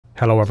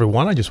Hello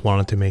everyone, I just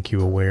wanted to make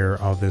you aware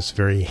of this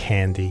very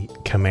handy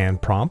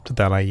command prompt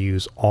that I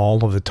use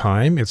all of the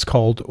time. It's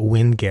called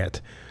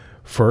Winget.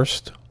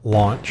 First,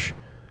 launch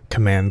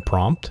command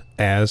prompt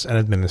as an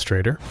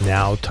administrator.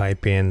 Now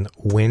type in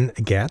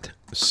winget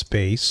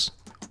space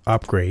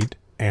upgrade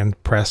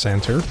and press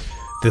enter.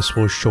 This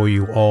will show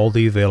you all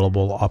the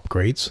available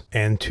upgrades,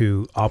 and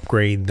to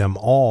upgrade them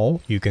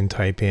all you can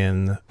type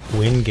in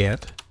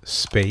winget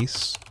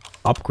space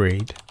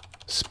upgrade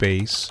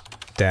space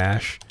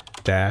dash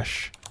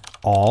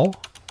all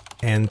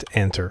and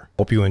enter.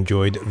 Hope you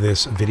enjoyed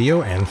this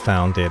video and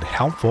found it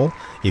helpful.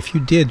 If you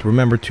did,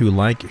 remember to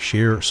like,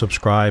 share,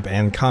 subscribe,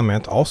 and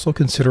comment. Also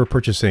consider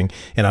purchasing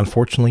an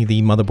Unfortunately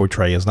the Motherboard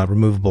Tray is Not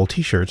Removable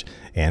t-shirt,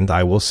 and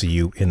I will see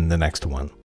you in the next one.